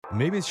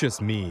Maybe it's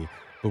just me,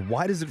 but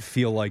why does it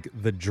feel like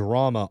the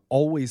drama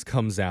always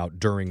comes out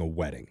during a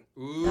wedding?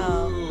 Ooh,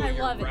 I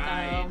you're love it,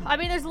 right. though. I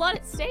mean, there's a lot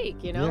at stake,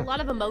 Yeah. A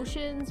lot of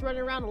emotions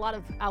running around, a lot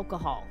of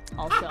alcohol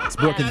also. It's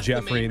Brooke and that's the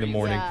Jeffrey main in the reason.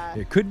 morning. Yeah.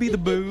 It could be the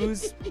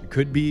booze. It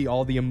could be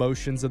all the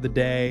emotions of the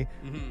day.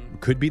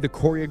 It could be the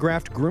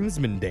choreographed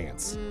groomsmen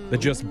dance that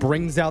just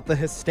brings out the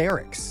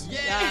hysterics.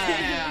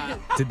 Yeah.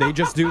 Did they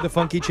just do the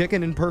funky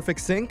chicken in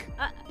perfect sync?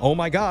 Oh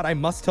my God, I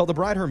must tell the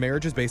bride her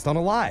marriage is based on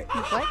a lie.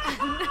 What?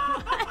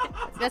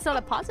 That's not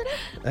a positive?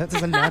 That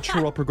is a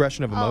natural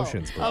progression of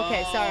emotions. Brooke.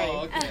 Okay, sorry.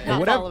 okay.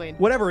 Not following.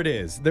 Whatever it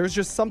is, there's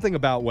just something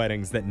about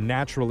weddings that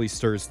naturally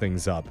stirs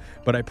things up.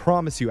 But I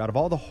promise you, out of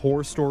all the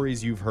horror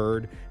stories you've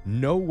heard,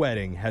 no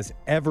wedding has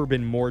ever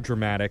been more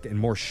dramatic and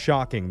more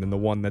shocking than the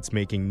one that's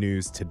making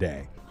news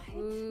today.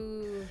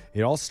 Ooh.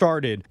 It all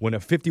started when a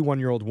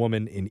 51-year-old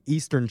woman in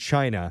eastern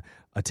China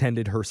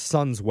attended her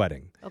son's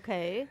wedding.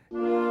 Okay.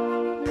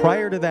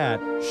 Prior to that,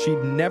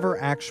 she'd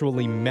never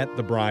actually met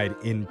the bride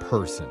in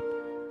person.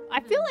 I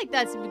feel like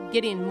that's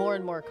getting more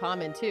and more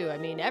common, too. I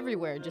mean,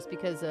 everywhere, just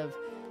because of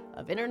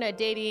internet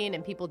dating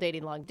and people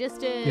dating long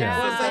distance. Yeah.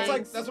 Well, and that's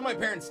things. that's what my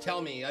parents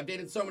tell me. I've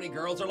dated so many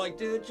girls. They're like,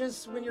 dude,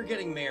 just when you're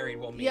getting married,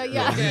 we'll meet.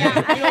 Yeah, her, yeah.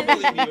 okay? We don't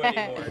believe you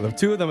anymore. The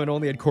two of them had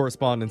only had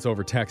correspondence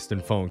over text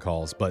and phone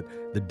calls, but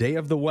the day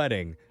of the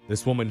wedding,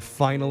 this woman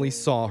finally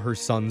saw her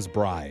son's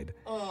bride.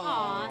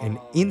 And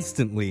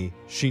instantly,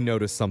 she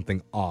noticed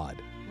something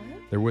odd.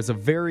 There was a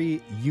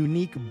very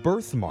unique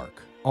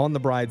birthmark on the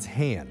bride's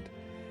hand.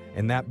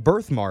 And that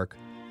birthmark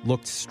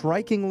looked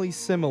strikingly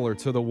similar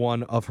to the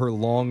one of her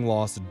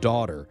long-lost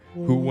daughter,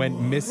 who went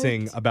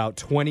missing about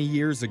 20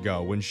 years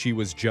ago when she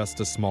was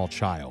just a small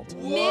child.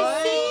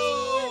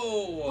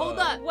 Whoa. Hold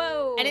on.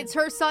 Whoa. And it's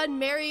her son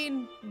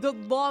marrying the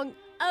long...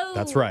 Oh.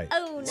 That's right.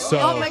 Oh, no. So-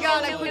 Oh my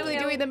God, I'm No, quickly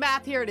no. doing the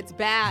math here and it's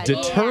bad.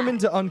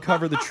 Determined to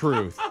uncover the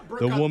truth,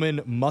 the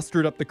woman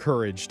mustered up the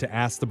courage to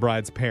ask the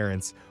bride's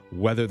parents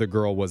whether the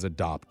girl was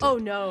adopted. Oh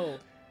no.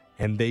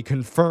 And they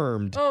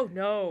confirmed, Oh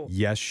no.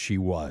 yes, she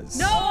was.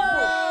 No.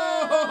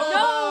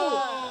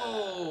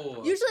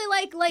 Usually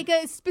like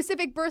a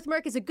specific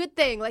birthmark is a good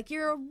thing. Like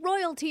you're a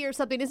royalty or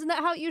something. Isn't that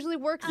how it usually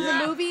works in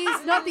Yeah. the movies?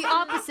 Not the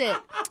opposite.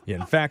 Yeah,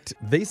 in fact,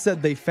 they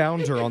said they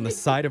found her on the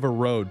side of a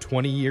road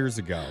 20 years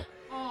ago.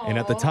 And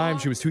at the time,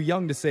 she was too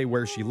young to say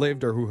where she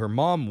lived or who her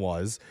mom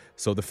was,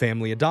 so the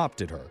family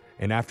adopted her.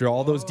 And after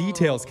all those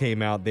details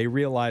came out, they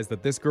realized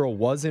that this girl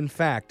was, in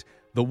fact,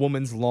 the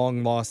woman's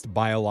long-lost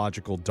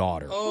biological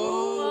daughter.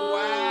 Oh,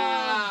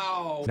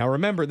 wow. Now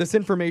remember, this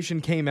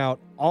information came out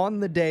on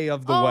the day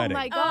of the Oh wedding.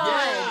 my God.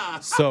 Yeah.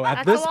 So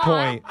at That's a this lot.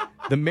 point,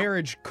 the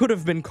marriage could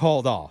have been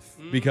called off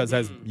because,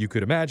 as you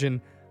could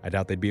imagine, I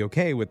doubt they'd be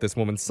okay with this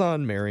woman's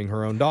son marrying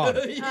her own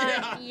daughter.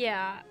 Yeah.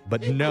 Yeah.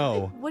 But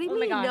no, What do you Oh my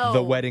mean God. no?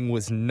 the wedding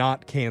was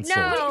not canceled.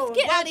 No.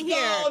 Get out of Let's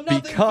here. go.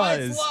 Nothing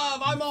Because- fights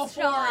love. I'm all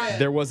for it.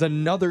 There was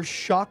another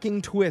shocking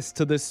twist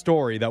to this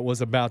story that was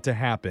about to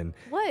happen.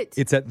 What?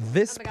 It's at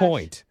this my gosh.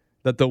 point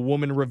that the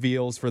woman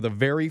reveals for the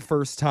very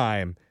first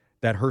time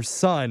that her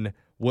son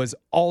was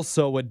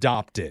also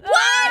adopted. He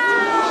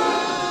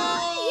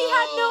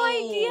had no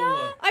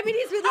idea. I mean,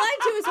 he's been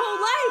lied to his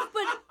whole life,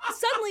 but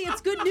suddenly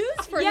it's good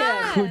news for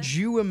Yeah. him. Could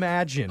you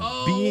imagine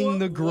Oh, being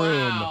the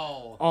groom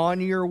wow.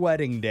 on your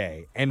wedding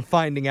day and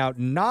finding out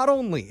not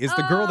only is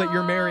the girl that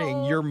you're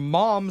marrying your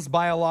mom's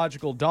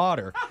biological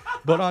daughter,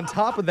 but on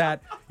top of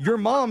that, your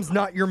mom's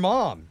not your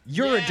mom.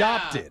 You're Yeah.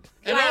 adopted.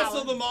 And Wow.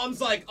 also the mom's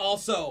like,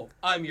 also,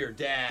 I'm your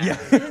dad. Yeah.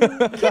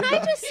 Can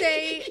I just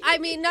say, I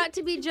mean, not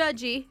to be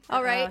judgy,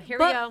 all right? Here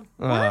we but go.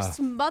 Worst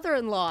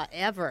mother-in-law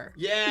ever.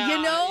 Yeah.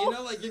 You know?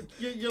 like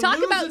you're Talk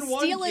about losing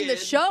one stealing the kid.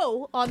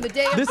 show on the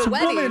day of This the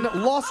wedding.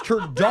 woman lost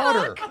her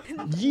daughter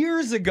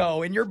years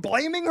ago, and you're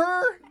blaming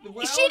her?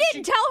 Well, She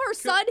didn't tell her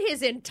son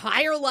his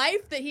entire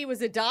life that he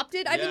was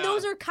adopted. I mean, Yeah.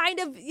 those are kind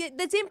of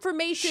that's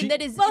information She-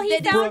 that is Well, he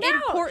that is found out.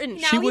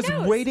 important. Now She he was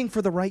knows. waiting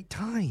for the right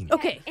time.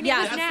 Okay, And it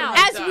yeah. was now.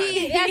 As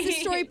the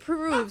story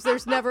proves,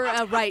 there's never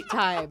a right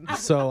time.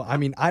 So, I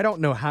mean, I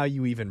don't know how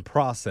you even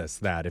process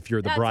that if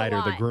you're the That's a bride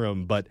or the lot.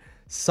 groom, but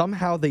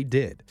somehow they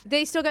did.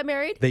 They still got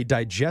married? They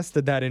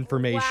digested that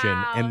information,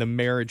 Wow. and the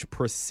marriage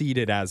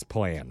proceeded as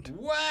planned.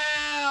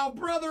 Wow,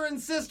 brother and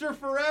sister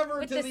forever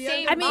With to the the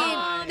same end. I of mean,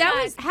 time.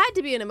 that had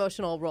to be an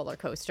emotional roller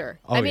coaster.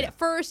 Oh, I mean, yeah. at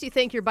first you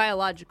think your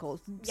biological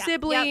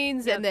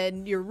siblings, yep. and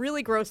then you're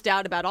really grossed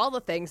out about all the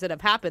things that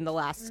have happened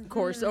over the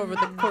course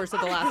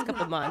of the last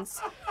couple months.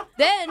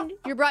 Then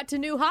you're brought to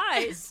new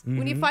highs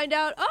when you find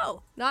out,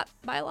 oh, not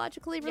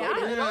biologically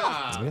related at all.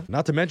 Yeah. Yeah.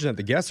 Not to mention that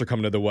the guests are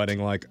coming to the wedding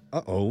like,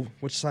 uh-oh,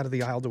 which side of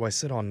the aisle do I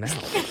sit on now?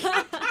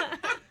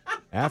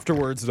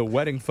 Afterwards, the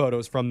wedding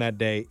photos from that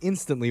day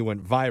instantly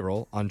went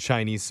viral on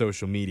Chinese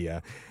social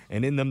media.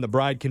 And in them, the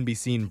bride can be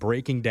seen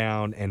breaking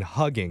down and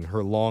hugging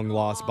her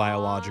long-lost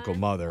biological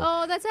mother.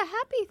 Oh, that's a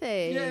happy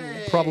thing.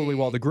 Yay. Probably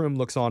while the groom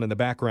looks on in the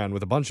background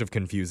with a bunch of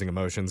confusing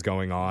emotions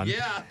going on.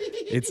 Yeah.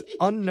 It's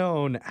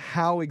unknown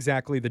how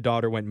exactly the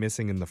daughter went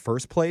missing in the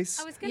first place.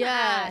 I was gonna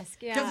Yeah.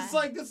 ask. Yeah. Because it's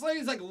like, this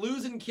lady's like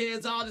losing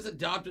kids. I'll just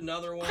adopt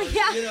another one.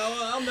 Yeah. You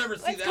know, I'll never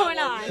see What's that going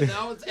one. on? And,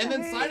 now and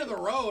then side of the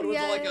road was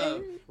Yeah. like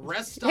a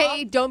rest stop.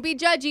 Hey, don't be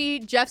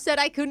judgy. Jeff said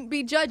I couldn't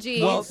be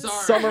judgy. Well,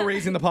 sorry. some are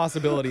raising the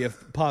possibility of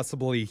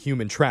possibly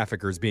human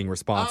traffickers being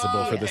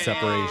responsible for the Okay.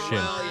 separation.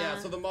 Well, yeah,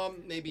 so the mom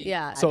maybe.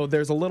 yeah. So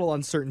there's a little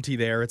uncertainty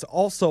there. It's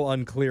also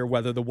unclear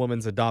whether the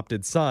woman's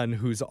adopted son,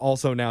 who's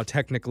also now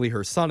technically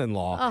her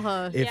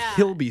son-in-law, if Yeah.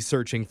 he'll be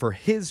searching for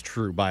his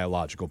true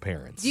biological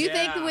parents. Do you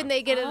think Yeah. when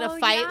they get in a Oh,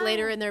 fight yeah.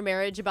 later in their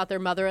marriage about their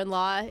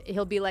mother-in-law,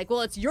 he'll be like,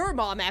 well, it's your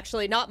mom,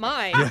 actually, not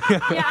mine.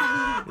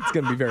 yeah. It's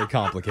going to be very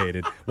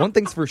complicated. One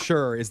thing's for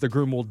sure is the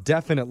groom will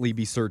definitely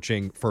be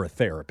searching for a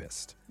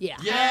therapist. Yeah.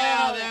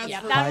 Yeah, that's yeah,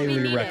 for that would be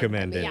Highly needed.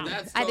 recommended. Yeah.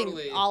 That's I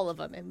totally. think all of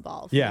them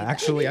involved. Yeah, need that.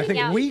 actually, I think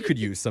Yeah. we could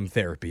use some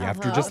therapy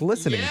after Uh-huh. just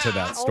listening to Yeah,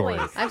 that story.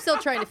 always. I'm still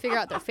trying to figure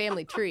out their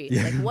family tree.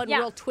 It's like one Yeah.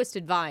 real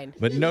twisted vine.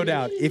 But no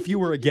doubt, if you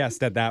were a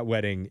guest at that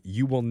wedding,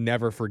 you will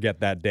never forget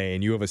that day,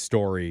 and you have a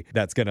story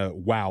that's going to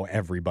wow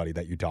everybody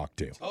that you talk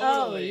to.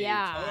 Totally,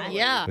 yeah. totally.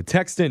 Yeah. But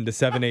text in to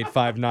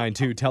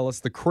 78592. Tell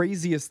us the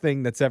craziest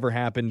thing that's ever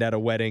happened at a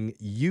wedding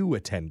you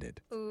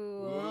attended.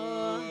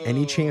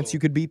 Any chance you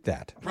could beat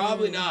that?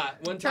 Probably not.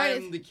 One Try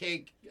to- time the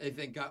cake, I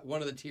think, one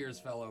of the tears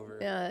fell over.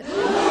 Yeah.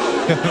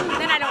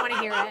 Then I don't want to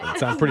hear it.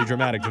 Sounds pretty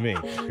dramatic to me.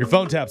 Your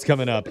phone tap's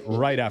coming up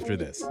right after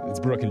this. It's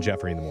Brooke and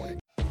Jeffrey in the morning.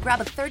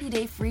 Grab a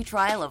 30-day free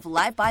trial of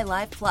Live by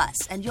Live Plus,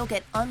 and you'll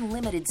get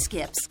unlimited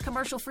skips,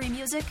 commercial-free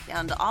music,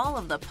 and all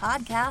of the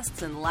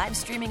podcasts and live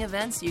streaming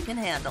events you can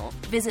handle.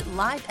 Visit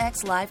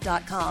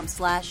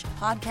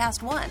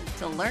livexlive.com/podcast1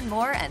 to learn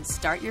more and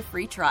start your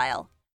free trial.